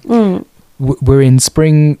 We're in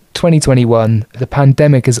spring 2021. The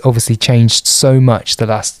pandemic has obviously changed so much the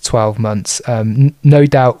last 12 months. No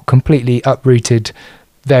doubt completely uprooted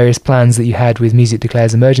various plans that you had with Music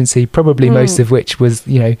Declares Emergency, probably most of which was,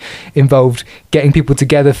 involved getting people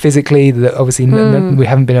together physically that obviously we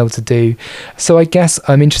haven't been able to do. So I guess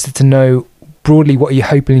I'm interested to know broadly what you're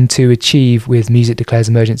hoping to achieve with Music Declares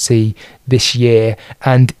Emergency this year.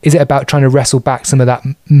 And is it about trying to wrestle back some of that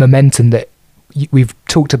momentum that we've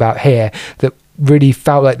talked about here that really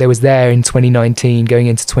felt like there was there in 2019 going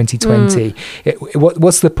into 2020?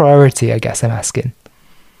 What's the priority, I guess I'm asking?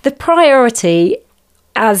 The priority,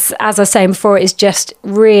 as I was saying before, is just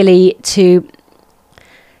really to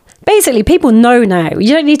basically, people know now.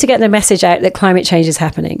 You don't need to get the message out that climate change is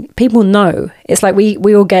happening. People know. It's like we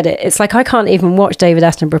all get it. It's like I can't even watch David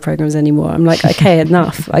Attenborough programs anymore. I'm like, okay,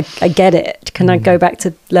 enough. I get it. Can I go back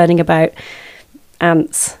to learning about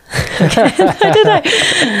ants? I don't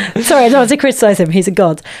know. Sorry, I don't want to criticise him. He's a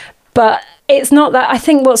god. But it's not that. I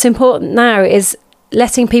think what's important now is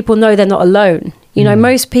letting people know they're not alone.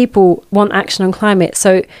 Most people want action on climate.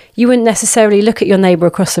 So you wouldn't necessarily look at your neighbour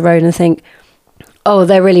across the road and think, oh,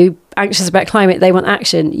 they're really anxious about climate, they want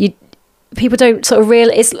action. People don't sort of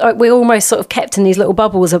realize, it's like we're almost sort of kept in these little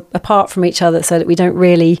bubbles apart from each other so that we don't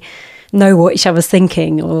really know what each other's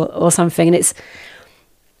thinking or something. And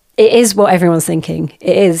it is what everyone's thinking.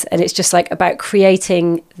 It is. And it's just like about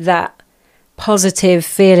creating that positive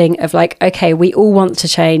feeling of like, okay, we all want to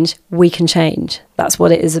change, we can change. That's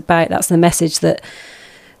what it is about. That's the message that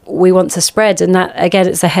we want to spread. And that, again,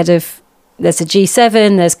 it's ahead of, there's a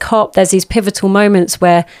G7, there's COP, there's these pivotal moments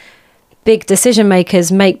where big decision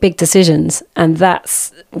makers make big decisions, and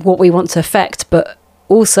that's what we want to affect. But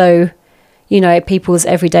also, you know, people's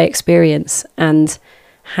everyday experience and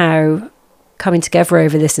how coming together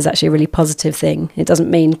over this is actually a really positive thing. It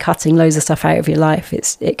doesn't mean cutting loads of stuff out of your life.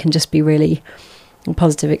 It can just be really a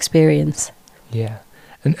positive experience. Yeah.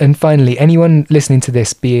 And finally, anyone listening to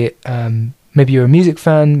this, be it maybe you're a music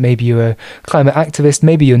fan, maybe you're a climate activist,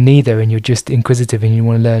 maybe you're neither and you're just inquisitive and you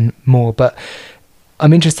want to learn more, but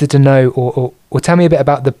I'm interested to know, or tell me a bit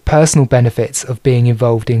about the personal benefits of being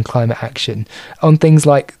involved in climate action on things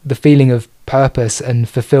like the feeling of purpose and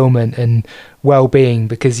fulfillment and well-being,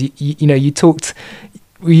 because you know,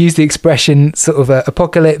 we use the expression sort of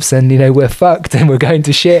apocalypse and, you know, we're fucked and we're going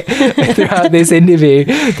to shit throughout this interview,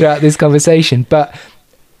 throughout this conversation. But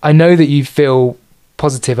I know that you feel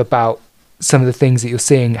positive about some of the things that you're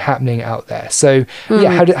seeing happening out there. So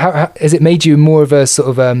yeah, how has it made you more of a sort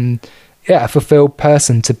of a fulfilled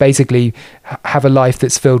person to basically have a life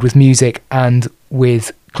that's filled with music and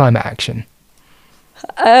with climate action?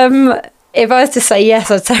 If I was to say yes,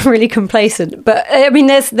 I'd sound really complacent. But I mean,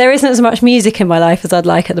 there isn't as much music in my life as I'd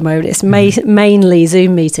like at the moment. It's mainly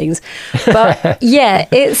Zoom meetings. But yeah,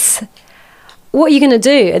 it's, what are you going to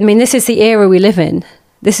do? I mean, this is the era we live in.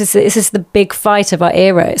 This is the big fight of our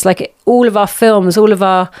era. It's like all of our films, all of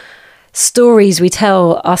our stories we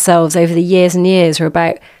tell ourselves over the years and years are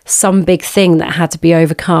about some big thing that had to be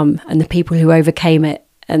overcome and the people who overcame it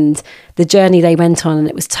and the journey they went on, and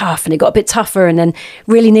it was tough and it got a bit tougher, and then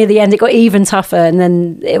really near the end it got even tougher, and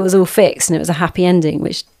then it was all fixed and it was a happy ending,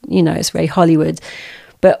 which, you know, is very Hollywood.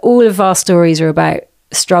 But all of our stories are about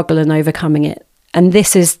struggle and overcoming it, and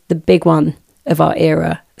this is the big one of our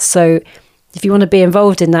era. So if you want to be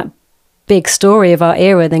involved in that big story of our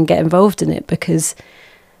era, then get involved in it, because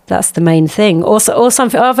that's the main thing. Also, or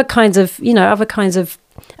something, other kinds of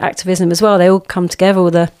activism as well. They all come together,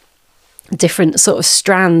 all the different sort of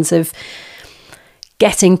strands of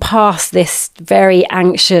getting past this very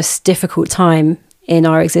anxious, difficult time in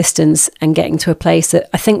our existence and getting to a place that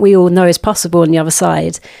I think we all know is possible on the other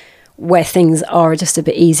side, where things are just a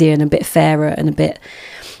bit easier and a bit fairer and a bit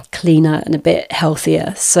cleaner and a bit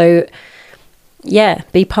healthier. So yeah,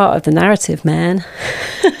 be part of the narrative, man.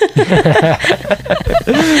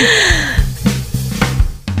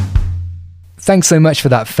 Thanks so much for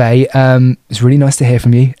that, Faye. It's really nice to hear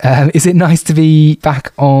from you. Is it nice to be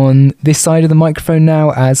back on this side of the microphone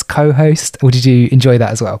now as co-host, or did you enjoy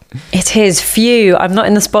that as well? It is. Phew, I'm not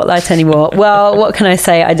in the spotlight anymore. Well, what can I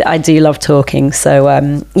say? I do love talking. So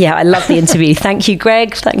yeah, I love the interview. Thank you,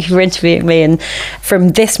 Greg. Thank you for interviewing me. And from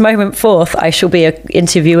this moment forth, I shall be an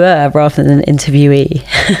interviewer rather than an interviewee.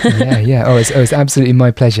 Yeah. Oh, it's absolutely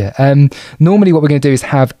my pleasure. Normally what we're going to do is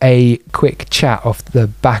have a quick chat off the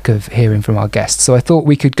back of hearing from our guests. So I thought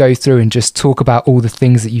we could go through and just talk about all the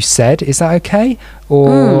things that you said. Is that okay? Or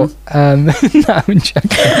no, I'm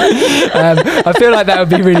joking. I feel like that would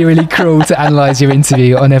be really, really cruel to analyse your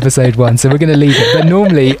interview on episode 1. So we're going to leave it. But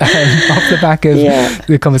normally, off the back of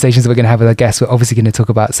the conversations that we're going to have with our guests, we're obviously going to talk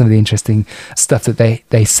about some of the interesting stuff that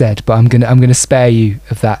they said. But I'm going to spare you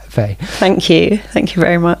of that, Faye. Thank you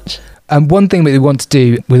very much. One thing that we want to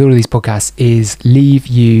do with all of these podcasts is leave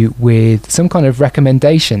you with some kind of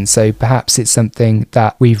recommendation. So perhaps it's something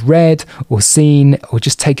that we've read or seen or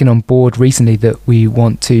just taken on board recently that we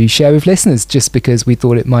want to share with listeners, just because we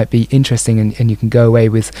thought it might be interesting and you can go away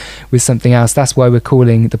with something else. That's why we're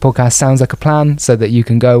calling the podcast Sounds Like a Plan, so that you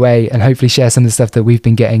can go away and hopefully share some of the stuff that we've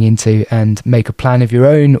been getting into and make a plan of your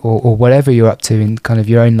own or whatever you're up to in kind of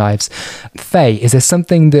your own lives. Faye, is there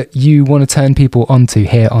something that you want to turn people onto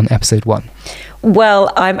here on episode 1?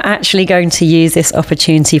 Well, I'm actually going to use this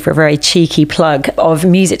opportunity for a very cheeky plug of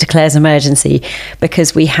Music Declares Emergency,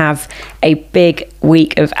 because we have a big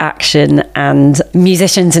week of action and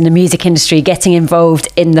musicians in the music industry getting involved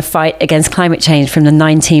in the fight against climate change from the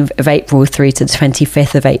 19th of April through to the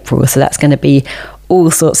 25th of April. So that's going to be all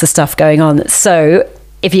sorts of stuff going on. So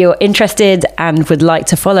if you're interested and would like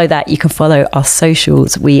to follow that, you can follow our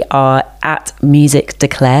socials. We are at Music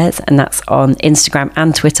Declares, and that's on Instagram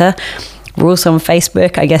and Twitter. We're also on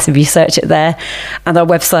Facebook, I guess, if you search it there. And our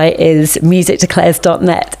website is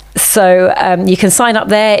musicdeclares.net. So you can sign up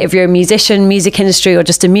there if you're a musician, music industry, or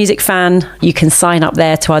just a music fan. You can sign up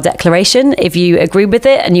there to our declaration if you agree with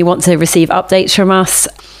it and you want to receive updates from us.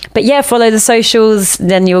 But yeah, follow the socials,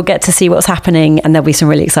 then you'll get to see what's happening, and there'll be some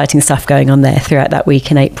really exciting stuff going on there throughout that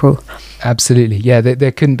week in April. Absolutely. Yeah,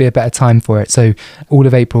 there couldn't be a better time for it. So all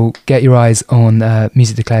of April, get your eyes on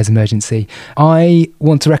Music Declares Emergency. I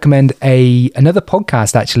want to recommend another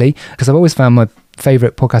podcast, actually, because I've always found my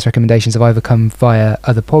favourite podcast recommendations have either come via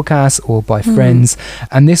other podcasts or by friends.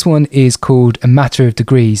 And this one is called A Matter of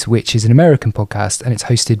Degrees, which is an American podcast, and it's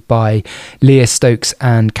hosted by Leah Stokes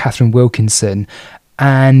and Catherine Wilkinson.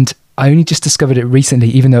 And I only just discovered it recently,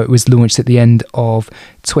 even though it was launched at the end of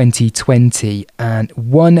 2020. And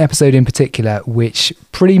one episode in particular, which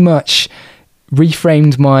pretty much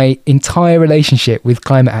reframed my entire relationship with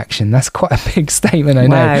climate action. That's quite a big statement, I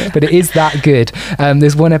know, but it is that good.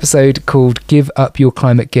 There's one episode called Give Up Your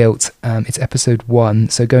Climate Guilt. It's episode 1,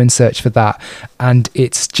 so go and search for that. And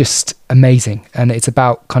it's just amazing. And it's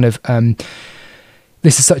about kind of...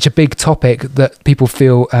 this is such a big topic that people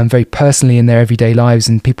feel very personally in their everyday lives,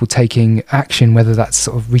 and people taking action, whether that's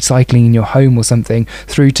sort of recycling in your home or something,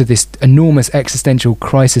 through to this enormous existential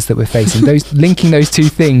crisis that we're facing. Linking those two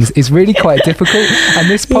things is really quite difficult. And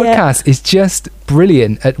this podcast is just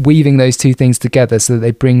brilliant at weaving those two things together so that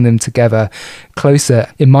they bring them together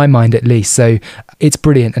closer, in my mind at least. So it's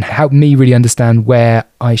brilliant and helped me really understand where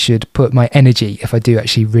I should put my energy if I do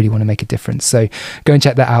actually really want to make a difference. So go and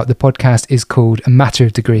check that out. The podcast is called A Matter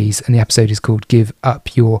of Degrees, and the episode is called Give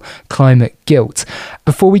Up Your Climate Guilt.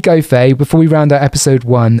 Before we go, Faye, before we round out episode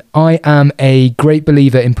 1, I am a great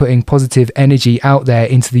believer in putting positive energy out there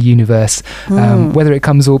into the universe. Whether it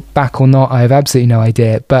comes back or not, I have absolutely no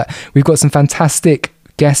idea. But we've got some fantastic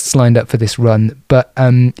guests lined up for this run. But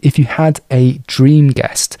if you had a dream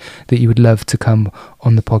guest that you would love to come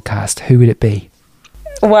on the podcast, who would it be?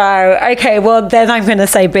 Wow. Okay. Well, then I'm going to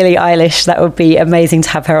say Billie Eilish. That would be amazing to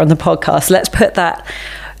have her on the podcast. Let's pick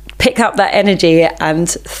up that energy and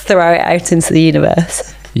throw it out into the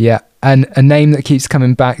universe. Yeah. And a name that keeps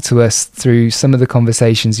coming back to us through some of the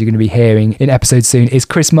conversations you're going to be hearing in episodes soon is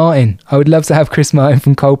Chris Martin. I would love to have Chris Martin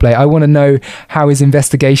from Coldplay. I want to know how his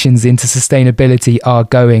investigations into sustainability are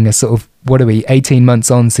going. A sort of, 18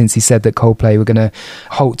 months on since he said that Coldplay were going to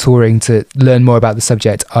halt touring to learn more about the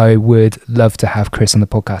subject. I would love to have Chris on the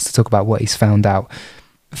podcast to talk about what he's found out.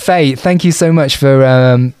 Faye, thank you so much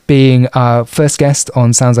for being our first guest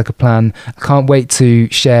on Sounds Like a Plan. I can't wait to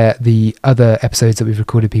share the other episodes that we've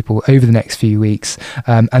recorded, people, over the next few weeks.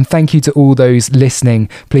 And thank you to all those listening.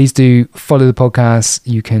 Please do follow the podcast.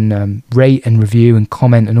 You can rate and review and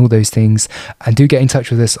comment and all those things. And do get in touch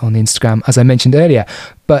with us on Instagram, as I mentioned earlier.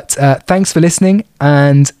 But thanks for listening,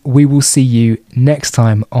 and we will see you next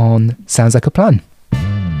time on Sounds Like a Plan.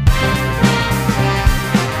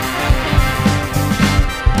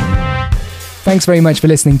 Thanks very much for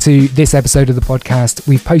listening to this episode of the podcast.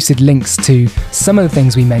 We've posted links to some of the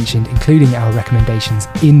things we mentioned, including our recommendations,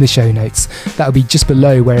 in the show notes. That'll be just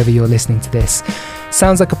below wherever you're listening to this.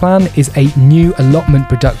 Sounds Like a Plan is a New Allotment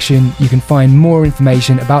production. You can find more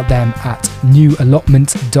information about them at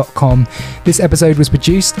newallotment.com. This episode was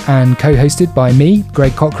produced and co-hosted by me,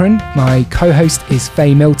 Greg Cochran. My co-host is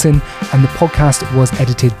Faye Milton, and the podcast was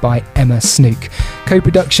edited by Emma Snook.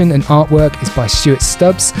 Co-production and artwork is by Stuart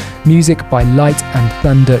Stubbs. Music by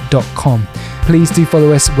lightandthunder.com. Please do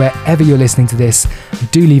follow us wherever you're listening to this.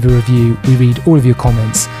 Do leave a review. We read all of your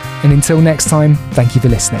comments. And until next time, thank you for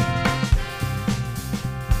listening.